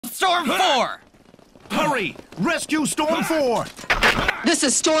Storm 4! Hurry! Rescue Storm 4! This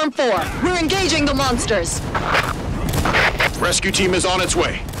is Storm 4. We're engaging the monsters. Rescue team is on its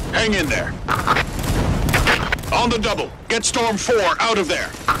way. Hang in there. On the double. Get Storm 4 out of there.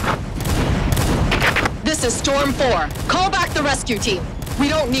 This is Storm 4. Call back the rescue team. We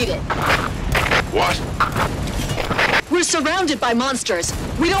don't need it. What? We're surrounded by monsters.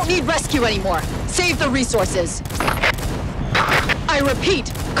 We don't need rescue anymore. Save the resources. I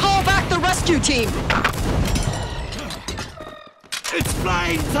repeat, call back the rescue team. It's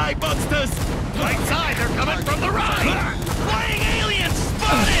flying type monsters! Right side, they're coming from the right! Flying aliens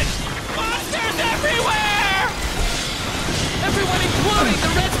spotted! Monsters everywhere! Everyone, including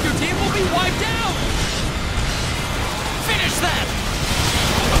the rescue team, will be wiped out! Finish that!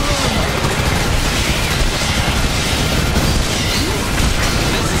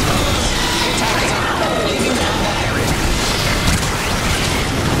 This is Phobos. The attack is on. Leaving the combat area.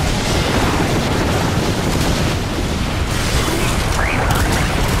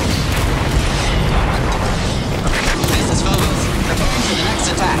 This is Phobos. Preparing for the next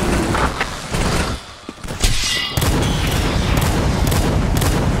attack.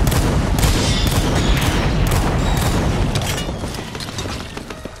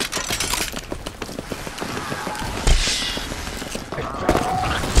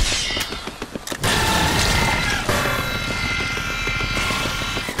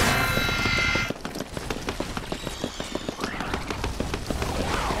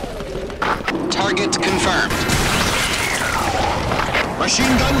 Target confirmed.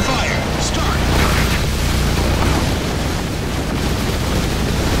 Machine gun fire. Start.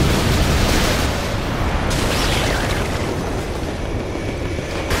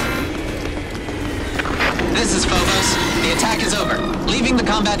 This is Phobos. The attack is over. Leaving the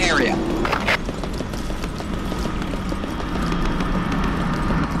combat area.